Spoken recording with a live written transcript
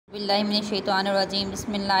बिस्मिल्लाहिर्रहमानिर्रहीम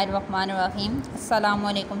बिस्मिल्लाहिर्रहमानिर्रहीम अस्सलामु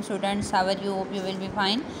अलैकुम students, how are you? Hope you will be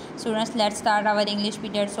fine. Students, let's start our English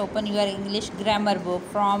periods. Open your English grammar book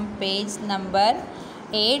from page number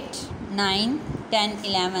 8, 9, 10,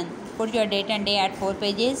 11. Put your date and day at 4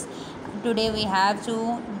 pages. Today we have to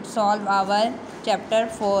solve our chapter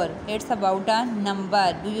 4. It's about a number.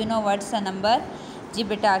 Do you know what's a number?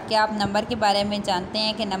 जी बेटा, क्या आप number के बारे में जानते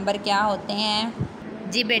हैं कि number क्या होते हैं?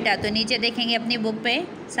 जी बेटा, तो नीचे देखेंगे अपनी बुक पे.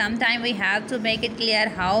 Some time we have to make it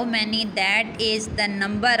clear how many that is the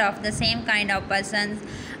number of the same kind of persons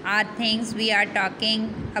are things we are talking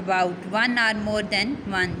about, one are more than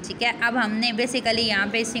one. ठीक है, अब हमने basically यहाँ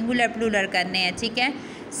पे singular plural करने हैं. ठीक है,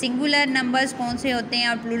 सिंगुलर नंबर्स कौन से होते हैं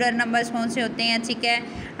और प्लूरल नंबर्स कौन से होते हैं. ठीक है,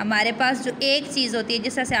 हमारे पास जो एक चीज़ होती है,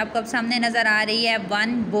 जिस तरह से आपको सामने नज़र आ रही है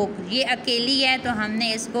वन बुक, ये अकेली है तो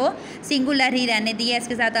हमने इसको सिंगुलर ही रहने दिया.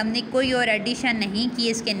 इसके साथ हमने कोई और एडिशन नहीं की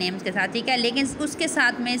इसके नेम्स के साथ. ठीक है, लेकिन उसके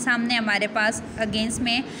साथ में सामने हमारे पास अगेंस्ट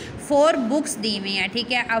में 4 बुक्स दी हुई हैं.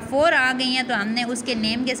 ठीक है, अब 4 आ गई हैं तो हमने उसके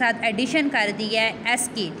नेम के साथ एडिशन कर दी है एस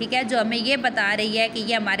की. ठीक है, जो हमें ये बता रही है कि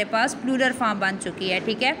ये हमारे पास प्लूरल फॉर्म बन चुकी है.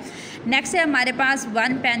 ठीक है, नेक्स्ट है हमारे पास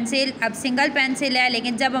वन पेंसिल. अब सिंगल पेंसिल है,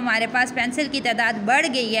 लेकिन जब हमारे पास पेंसिल की तादाद बढ़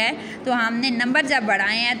गई है तो हमने नंबर जब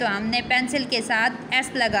बढ़ाए हैं तो हमने पेंसिल के साथ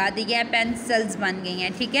एस लगा दिया है, पेंसिल्स बन गई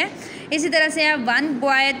हैं. ठीक है, इसी तरह से है वन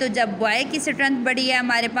बॉय. तो जब बॉय की स्ट्रेंथ बढ़ी है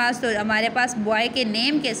हमारे पास तो हमारे पास बॉय के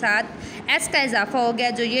नेम के साथ एस का इजाफा हो गया,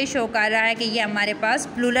 जो ये शो कर रहा है कि ये हमारे पास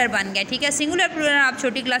प्लूरल बन गया. ठीक है, सिंगुलर प्लूरल आप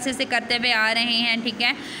छोटी क्लासेस से करते हुए आ रहे हैं. ठीक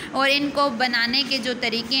है, और इनको बनाने के जो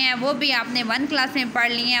तरीके हैं वो भी आपने 1 क्लास में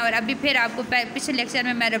पढ़ लिए हैं. और अभी फिर आपको पिछले लेक्चर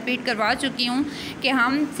में मैं रिपीट करवा चुकी हूँ कि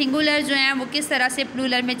हम सिंगुलर जो हैं वो किस तरह से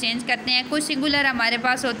प्लूरल में चेंज करते हैं. कुछ सिंगुलर हमारे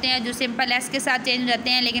पास होते हैं जो सिंपल एस के साथ चेंज रहते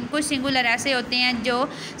हैं, लेकिन कुछ सिंगुलर ऐसे होते हैं जो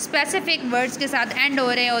स्पेसिफिक वर्ड्स के साथ एंड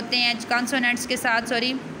हो रहे होते हैं, कॉन्सोनेंट्स के साथ.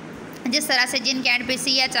 सॉरी, जिस तरह से जिनके एंड पे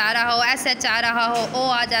सी एच आ रहा हो, एस एच आ रहा हो, ओ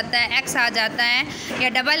आ जाता है, एक्स आ जाता है या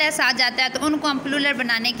डबल एस आ जाता है, तो उनको हम प्लूरल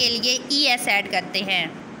बनाने के लिए ई एस ऐड करते हैं.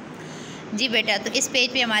 जी बेटा, तो इस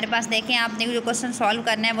पेज पे हमारे पास देखें, आपने जो क्वेश्चन सॉल्व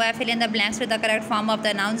करना है वो है fill in the blanks with the correct form of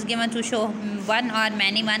the nouns given to show one और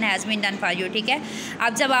many one has been done for you. ठीक है,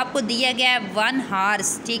 अब जब आपको दिया गया है 1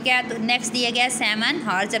 हॉर्स, ठीक है, तो नेक्स्ट दिया गया है 7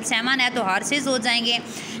 हॉर्स. जब 7 है तो हॉर्सेज हो जाएंगे.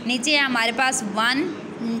 नीचे हमारे पास 1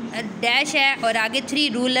 डैश है और आगे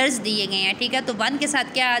 3 रूलर्स दिए गए हैं. ठीक है, तो 1 के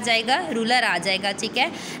साथ क्या आ जाएगा? रूलर आ जाएगा. ठीक है,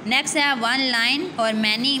 नेक्स्ट है 1 लाइन और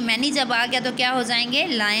मैनी जब आ गया तो क्या हो जाएंगे?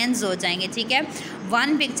 लायंस हो जाएंगे. ठीक है,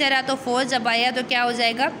 1 पिक्चर है तो 4 जब आया तो क्या हो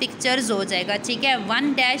जाएगा? पिक्चर्स हो जाएगा. ठीक है,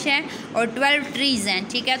 1 डैश है और 12 ट्रीज हैं.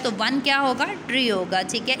 ठीक है, तो 1 क्या होगा? ट्री होगा.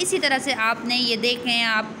 ठीक है, इसी तरह से आपने ये देखें,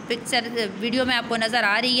 आप पिक्चर वीडियो में आपको नज़र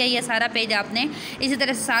आ रही है, ये सारा पेज आपने इसी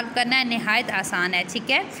तरह से सॉल्व करना है. नहायत आसान है. ठीक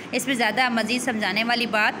है, इसमें ज़्यादा मज़ीद समझाने वाली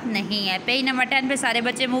बात नहीं है. पेज नंबर 10 पे सारे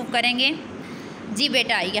बच्चे मूव करेंगे. जी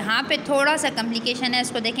बेटा, यहाँ पे थोड़ा सा कम्प्लिकेशन है,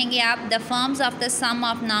 इसको देखेंगे आप. The forms of the some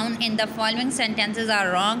of noun in the following sentences are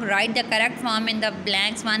wrong. Right the correct form in the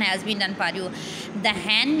blanks. One has been done for you. The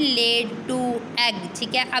Hahn led to egg.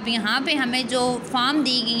 ठीक है, अब यहाँ पे हमें जो form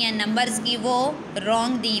दी गई हैं numbers की वो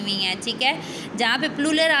रॉन्ग दी हुई हैं. ठीक है, जहाँ पे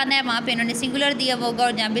प्लूरल आना है वहाँ पे इन्होंने सिंगुलर दिया हुआ होगा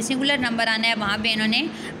और जहाँ पे सिंगुलर नंबर आना है वहाँ पे इन्होंने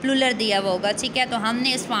प्लूरल दिया हुआ होगा. ठीक है, तो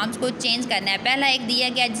हमने इस फॉर्म्स को चेंज करना है. पहला एक दिया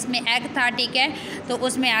गया जिसमें एग था. ठीक है, तो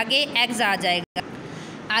उसमें आगे एग्स आ जाएगा.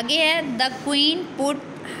 आगे है the queen put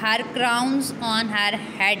her crowns on her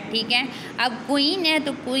head. ठीक है, अब क्वीन है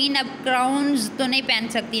तो क्वीन अब क्राउन्स तो नहीं पहन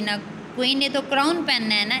सकती ना. क्वीन ने तो क्राउन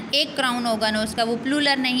पहनना है ना, एक क्राउन होगा ना उसका, वो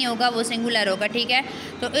प्लूरल नहीं होगा, वो सिंगुलर होगा. ठीक है,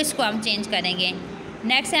 तो इसको हम चेंज करेंगे.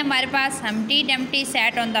 नेक्स्ट है हमारे पास Humpty Dumpty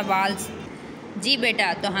sat on the walls. जी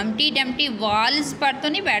बेटा, तो हम्टी डम्टी वॉल्स पर तो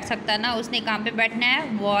नहीं बैठ सकता ना, उसने कहाँ पे बैठना है?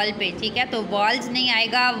 वॉल पे. ठीक है, तो वॉल्स नहीं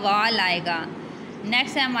आएगा, वॉल आएगा.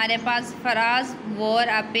 नेक्स्ट है हमारे पास फराज वोर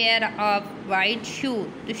अ पेयर ऑफ वाइट शू.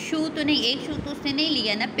 तो शू तो नहीं, एक शू तो उसने नहीं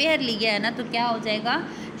लिया ना, पेयर लिया है ना, तो क्या हो जाएगा?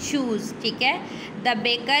 शूज़. ठीक है, द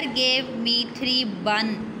बेकर गेव मी 3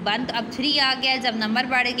 बन. तो अब 3 आ गया, जब नंबर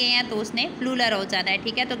बढ़ गए हैं तो उसने प्लूरल हो जाना है.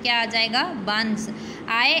 ठीक है, तो क्या आ जाएगा? Buns.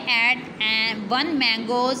 I add 1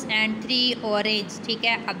 mangoes and 3 orange. ठीक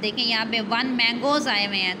है, अब देखें यहाँ पे 1 मैंगोज़ आए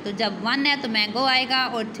हुए हैं, तो जब 1 है तो मैंगो आएगा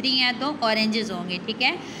और 3 है तो ऑरेंजेस होंगे. ठीक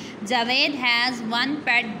है, Javed has 1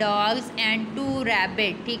 pet dogs and 2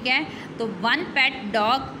 rabbit. ठीक है, तो 1 पेट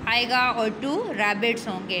डॉग आएगा और 2 रैबिट्स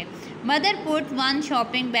होंगे. Mother put 1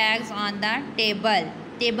 shopping bags on the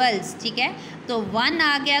tables. ठीक है, तो 1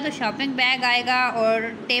 आ गया तो शॉपिंग बैग आएगा और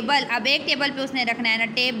टेबल, अब एक टेबल पे उसने रखना है ना,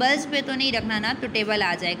 टेबल्स पे तो नहीं रखना ना, तो टेबल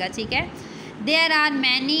आ जाएगा. ठीक है, there are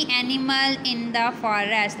many animal in the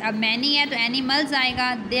forest. अब मैनी है तो एनिमल्स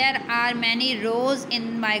आएगा. There are many rose in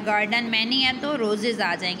my garden. Many है तो रोजेज़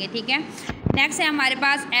आ जाएंगे. ठीक है, नेक्स्ट है हमारे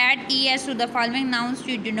पास add ES to the following nouns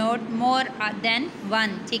to denote more than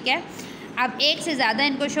one. ठीक है, अब एक से ज़्यादा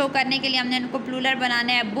इनको शो करने के लिए हमने इनको प्लूरल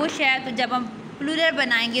बनाना है। बुश है तो जब हम प्लूरल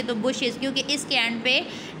बनाएंगे तो बुशेस, क्योंकि इसके एंड पे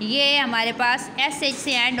ये हमारे पास SH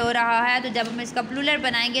से एंड हो रहा है, तो जब हम इसका प्लूरल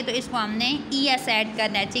बनाएंगे तो इसको हमने ES ऐड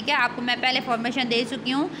करना है। ठीक है, आपको मैं पहले फॉर्मेशन दे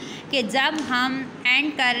चुकी हूँ कि जब हम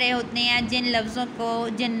एंड कर रहे होते हैं जिन लफ्ज़ों को,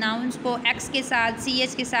 जिन नाउन्स को X के साथ,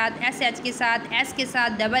 CH के साथ, SH के साथ, S के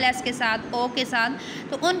साथ, डबल S के साथ, O के साथ,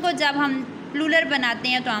 तो उनको जब हम प्लूरल बनाते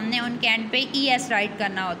हैं तो हमने उनके एंड पे ES राइट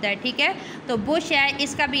करना होता है। ठीक है, तो बुश है,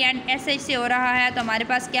 इसका भी एंड SH से हो रहा है, तो हमारे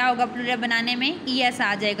पास क्या होगा प्लूरल बनाने में ES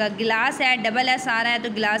आ जाएगा। गिलास है, डबल S आ रहा है तो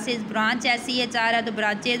ग्लासेस। ब्रांच है, CH आ रहा है तो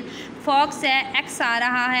ब्रांचेज। फॉक्स है, X आ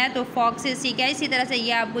रहा है तो फॉक्सेस। ठीक है, इसी तरह से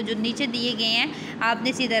ये आपको जो नीचे दिए गए हैं आपने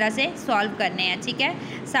इसी तरह से सॉल्व करने हैं। ठीक है,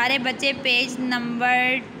 सारे बच्चे पेज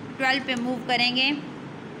नंबर 12 पे मूव करेंगे,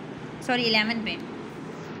 सॉरी 11 पे।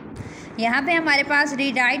 यहाँ पे हमारे पास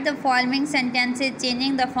rewrite the following sentences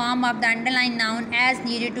changing the form of the underline known as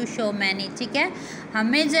needed to show many. ठीक है,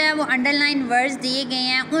 हमें जो है वो अंडरलाइन वर्ड्स दिए गए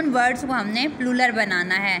हैं, उन वर्ड्स को हमने प्लूरल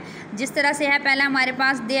बनाना है। जिस तरह से है, पहला हमारे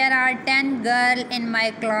पास there are 10 girl in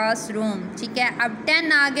my class room. ठीक है, अब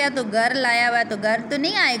 10 आ गया तो गर्ल आया हुआ है, तो गर्ल तो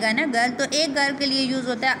नहीं आएगा ना, गर्ल तो एक गर्ल के लिए यूज़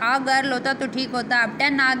होता है, आ गर्ल होता तो ठीक होता। अब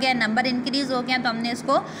 10 आ गया, नंबर इंक्रीज़ हो गया, तो हमने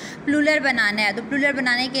इसको प्लूरल बनाना है। तो प्लूरल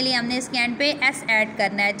बनाने के लिए हमने इसके एंड पे S ऐड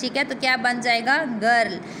करना है। ठीक है, तो क्या बन जाएगा,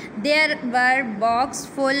 girl. There were box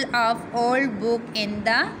full of old book in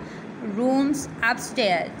the rooms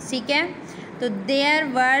upstair. ठीक है, तो देयर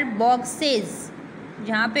वर बॉक्सेस,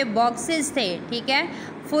 जहाँ पे बॉक्सेस थे। ठीक है,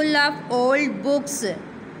 full of old books,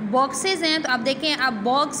 boxes हैं, तो अब देखें, अब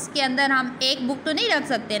बॉक्स के अंदर हम एक बुक तो नहीं रख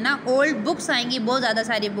सकते ना, ओल्ड बुक्स आएंगी, बहुत ज़्यादा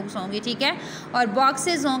सारी बुक्स होंगी। ठीक है, और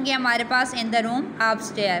बॉक्सेस होंगे हमारे पास इन द रूम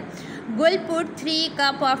अपस्टेयर। गुल put 3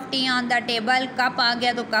 cup of T on the table. Cup आ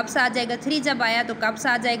गया तो कप्स आ जाएगा, 3 जब आया तो कप्स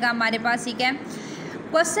आ जाएगा हमारे पास। ठीक है,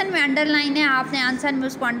 क्वेश्चन में अंडरलाइन है, आपने आंसर में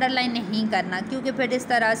उसको अंडरलाइन नहीं करना, क्योंकि फिर इस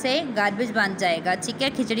तरह से गार्बेज बन जाएगा। ठीक है,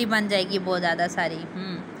 खिचड़ी बन जाएगी बहुत ज़्यादा सारी।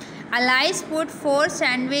 Alice put 4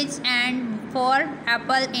 sandwich and 4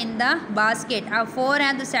 apple in the basket. अब 4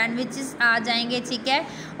 हैं तो सैंडविचेस आ जाएंगे। ठीक है,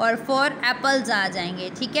 और 4 एप्पल्स आ जाएंगे।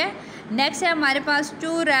 ठीक है, नेक्स्ट है हमारे पास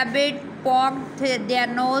 2 rabbit पॉक्ड their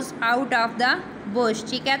nose out of the Bush.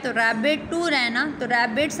 ठीक है, तो रैबिट 2 रहना तो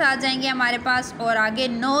रैबिट्स आ जाएंगे हमारे पास, और आगे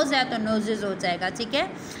नोज़ है तो नोजेज हो जाएगा। ठीक है,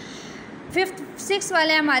 6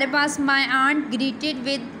 वाले हमारे पास my aunt greeted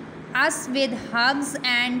with us with hugs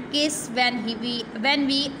and किस व्हेन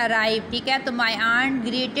वी अराइव। ठीक है, तो my aunt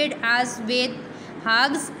greeted us with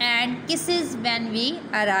hugs and kisses when we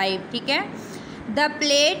arrive. ठीक है, the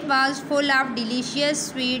plate was full of delicious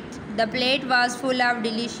sweet, the plate was full of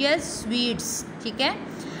delicious sweets. ठीक है,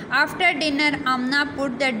 after dinner Amna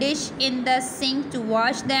put the dish in the sink to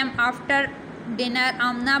wash them. After dinner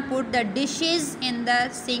Amna put the dishes in the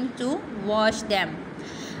sink to wash them.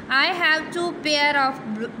 I have 2 pair of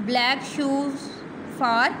black shoes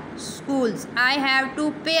for schools. I have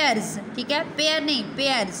 2 pairs. ठीक है, pair नहीं,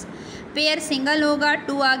 pairs, pair single होगा,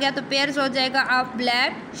 2 आ गया तो pairs हो जाएगा, of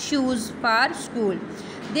black shoes for school.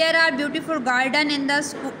 There are beautiful garden in the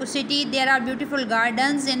city. There are beautiful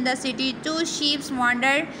gardens in the city. 2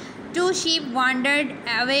 sheep wandered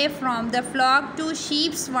away from the flock. 2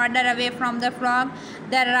 sheep wandered away from the flock.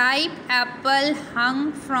 The ripe apple hung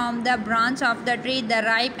from the branch of the tree. The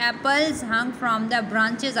ripe apples hung from the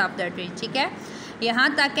branches of the tree. ठीक है, यहाँ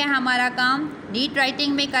तक है हमारा काम। Read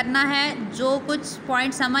writing में करना है, जो कुछ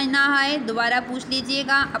पॉइंट समझ ना आए दोबारा पूछ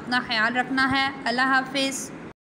लीजिएगा। अपना ख्याल रखना है। अल्लाह हाफिज़।